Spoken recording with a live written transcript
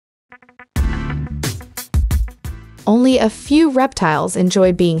only a few reptiles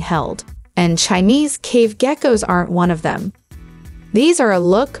enjoy being held, and Chinese cave geckos aren't one of them. These are a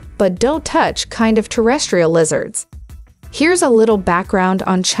look but don't touch kind of terrestrial lizards. Here's a little background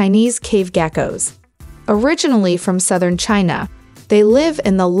on Chinese cave geckos. Originally from southern China, they live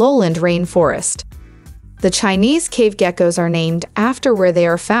in the lowland rainforest. The Chinese cave geckos are named after where they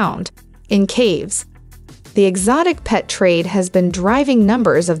are found, in caves. The exotic pet trade has been driving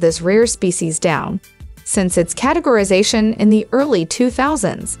numbers of this rare species down since its categorization in the early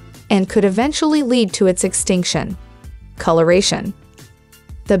 2000s and could eventually lead to its extinction. Coloration.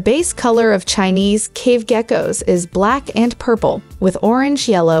 The base color of Chinese cave geckos is black and purple, with orange,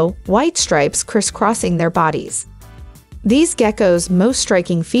 yellow, white stripes crisscrossing their bodies. These geckos' most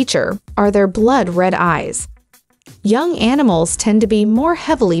striking feature are their blood-red eyes. Young animals tend to be more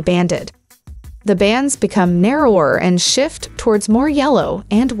heavily banded. The bands become narrower and shift towards more yellow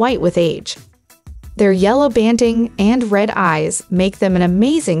and white with age. Their yellow banding and red eyes make them an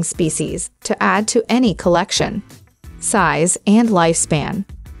amazing species to add to any collection. Size and lifespan.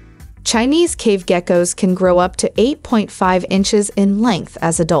 Chinese cave geckos can grow up to 8.5 inches in length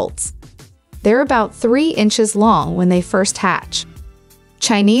as adults. They're about 3 inches long when they first hatch.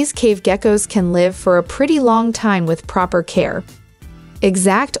 Chinese cave geckos can live for a pretty long time with proper care.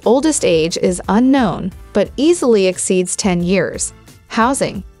 Exact oldest age is unknown, but easily exceeds 10 years.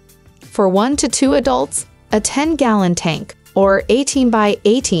 Housing. For 1 to 2 adults, a 10-gallon tank, or 18 by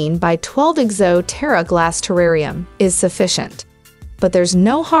 18 by 12 exo Terra glass terrarium, is sufficient. But there's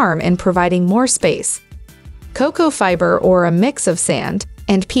no harm in providing more space. Cocoa fiber or a mix of sand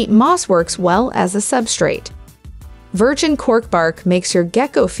and peat moss works well as a substrate. Virgin cork bark makes your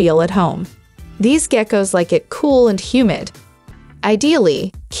gecko feel at home. These geckos like it cool and humid.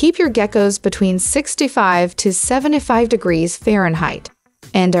 Ideally, keep your geckos between 65 to 75 degrees Fahrenheit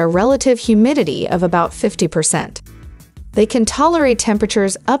and a relative humidity of about 50%. They can tolerate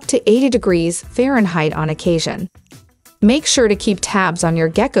temperatures up to 80 degrees Fahrenheit on occasion. Make sure to keep tabs on your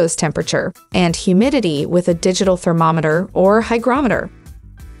gecko's temperature and humidity with a digital thermometer or hygrometer.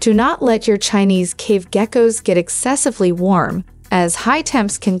 Do not let your Chinese cave geckos get excessively warm, as high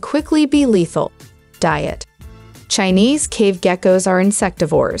temps can quickly be lethal. Diet. Chinese cave geckos are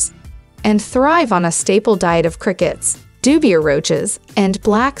insectivores and thrive on a staple diet of crickets, dubia roaches, and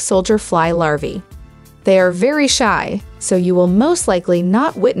black soldier fly larvae. They are very shy, so you will most likely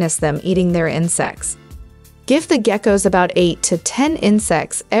not witness them eating their insects. Give the geckos about 8 to 10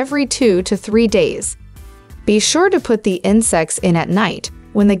 insects every 2 to 3 days. Be sure to put the insects in at night,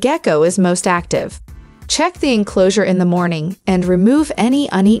 when the gecko is most active. Check the enclosure in the morning and remove any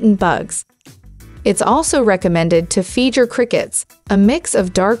uneaten bugs. It's also recommended to feed your crickets a mix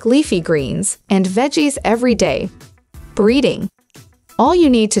of dark leafy greens and veggies every day. Breeding. All you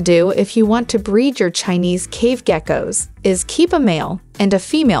need to do if you want to breed your Chinese cave geckos is keep a male and a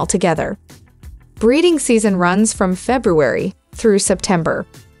female together. Breeding season runs from February through September.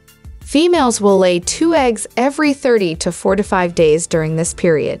 Females will lay 2 eggs every 30 to 45 days during this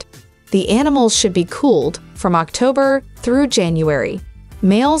period. The animals should be cooled from October through January.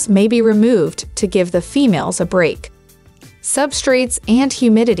 Males may be removed to give the females a break. Substrates and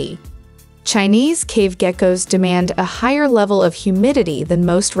humidity. Chinese cave geckos demand a higher level of humidity than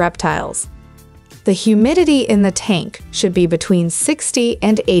most reptiles. The humidity in the tank should be between 60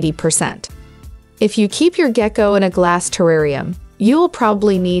 and 80%. If you keep your gecko in a glass terrarium, you will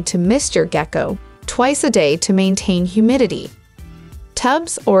probably need to mist your gecko twice a day to maintain humidity.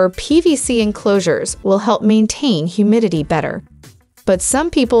 Tubs or PVC enclosures will help maintain humidity better. But some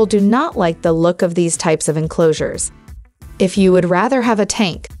people do not like the look of these types of enclosures. If you would rather have a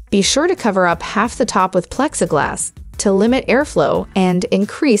tank, be sure to cover up half the top with plexiglass to limit airflow and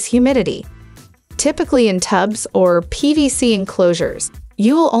increase humidity. Typically in tubs or PVC enclosures,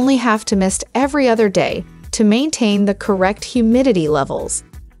 you will only have to mist every other day to maintain the correct humidity levels.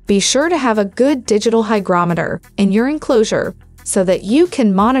 Be sure to have a good digital hygrometer in your enclosure so that you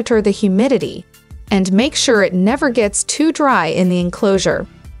can monitor the humidity and make sure it never gets too dry in the enclosure.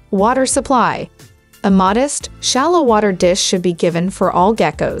 Water supply. A modest, shallow water dish should be given for all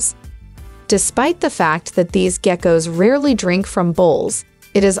geckos. Despite the fact that these geckos rarely drink from bowls,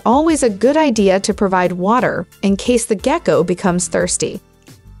 it is always a good idea to provide water in case the gecko becomes thirsty.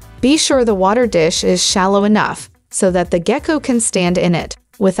 Be sure the water dish is shallow enough so that the gecko can stand in it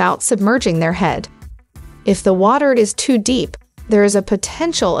without submerging their head. If the water is too deep, there is a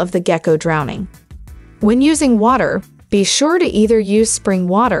potential of the gecko drowning. When using water, be sure to either use spring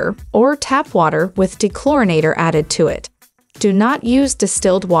water or tap water with dechlorinator added to it. Do not use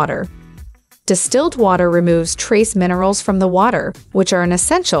distilled water. Distilled water removes trace minerals from the water, which are an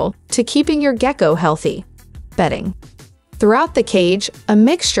essential to keeping your gecko healthy. Bedding. Throughout the cage, a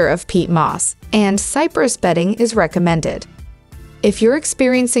mixture of peat moss and cypress bedding is recommended. If you're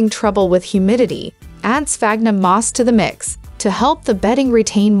experiencing trouble with humidity, add sphagnum moss to the mix to help the bedding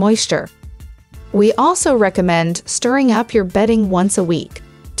retain moisture. We also recommend stirring up your bedding once a week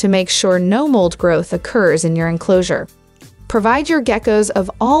to make sure no mold growth occurs in your enclosure. Provide your geckos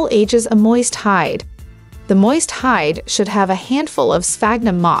of all ages a moist hide. The moist hide should have a handful of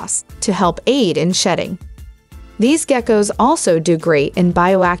sphagnum moss to help aid in shedding. These geckos also do great in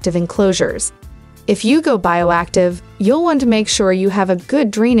bioactive enclosures. If you go bioactive, you'll want to make sure you have a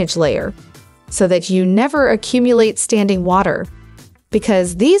good drainage layer so that you never accumulate standing water.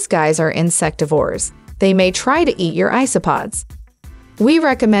 Because these guys are insectivores, they may try to eat your isopods. We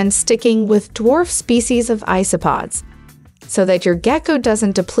recommend sticking with dwarf species of isopods so that your gecko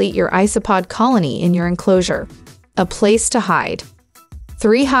doesn't deplete your isopod colony in your enclosure. A place to hide.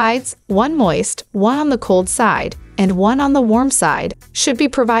 3 hides, 1 moist, 1 on the cold side, and 1 on the warm side, should be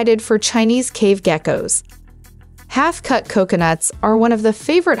provided for Chinese cave geckos. Half-cut coconuts are one of the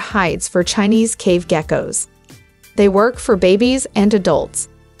favorite hides for Chinese cave geckos. They work for babies and adults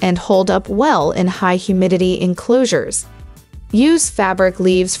and hold up well in high humidity enclosures. Use fabric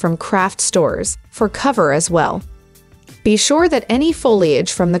leaves from craft stores for cover as well. Be sure that any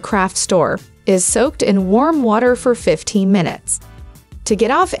foliage from the craft store is soaked in warm water for 15 minutes to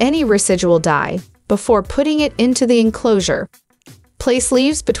get off any residual dye before putting it into the enclosure. Place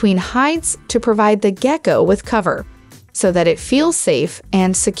leaves between hides to provide the gecko with cover so that it feels safe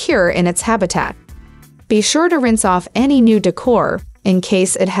and secure in its habitat. Be sure to rinse off any new decor in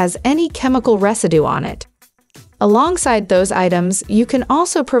case it has any chemical residue on it. Alongside those items, you can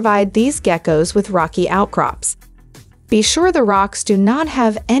also provide these geckos with rocky outcrops. Be sure the rocks do not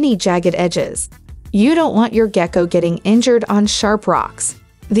have any jagged edges. You don't want your gecko getting injured on sharp rocks.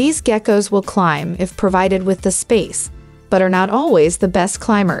 These geckos will climb if provided with the space, but are not always the best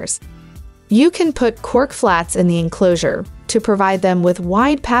climbers. You can put cork flats in the enclosure to provide them with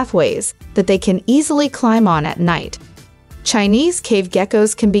wide pathways that they can easily climb on at night. Chinese cave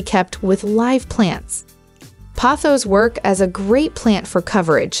geckos can be kept with live plants. Pothos work as a great plant for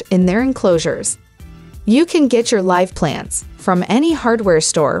coverage in their enclosures. You can get your live plants from any hardware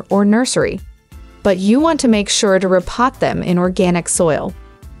store or nursery, but you want to make sure to repot them in organic soil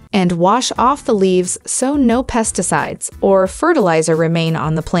and wash off the leaves so no pesticides or fertilizer remain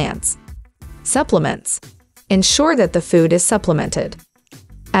on the plants. Supplements. Ensure that the food is supplemented.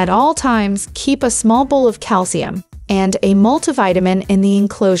 At all times, keep a small bowl of calcium and a multivitamin in the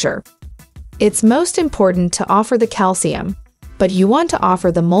enclosure. It's most important to offer the calcium, but you want to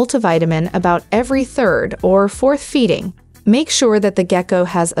offer the multivitamin about every 3rd or 4th feeding. Make sure that the gecko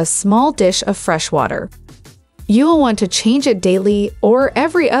has a small dish of fresh water. You will want to change it daily or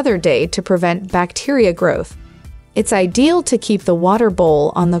every other day to prevent bacteria growth. It's ideal to keep the water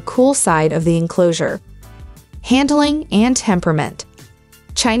bowl on the cool side of the enclosure. Handling and temperament.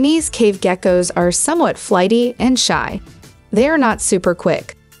 Chinese cave geckos are somewhat flighty and shy. They are not super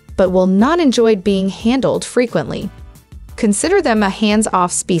quick, but will not enjoy being handled frequently. Consider them a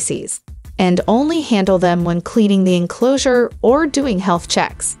hands-off species, and only handle them when cleaning the enclosure or doing health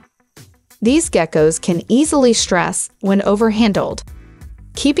checks. These geckos can easily stress when overhandled.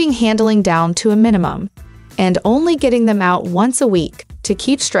 Keeping handling down to a minimum, and only getting them out once a week to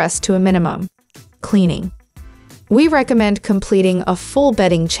keep stress to a minimum. Cleaning. We recommend completing a full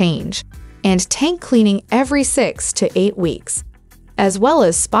bedding change and tank cleaning every 6 to 8 weeks, as well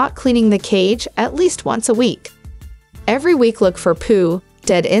as spot cleaning the cage at least once a week. Every week look for poo,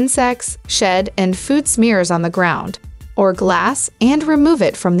 dead insects, shed, and food smears on the ground or glass and remove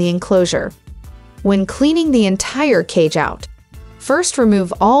it from the enclosure. When cleaning the entire cage out, first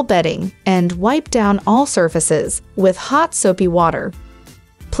remove all bedding and wipe down all surfaces with hot soapy water.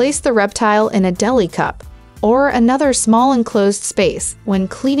 Place the reptile in a deli cup or another small enclosed space when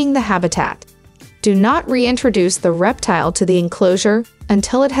cleaning the habitat. Do not reintroduce the reptile to the enclosure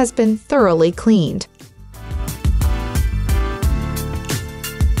until it has been thoroughly cleaned.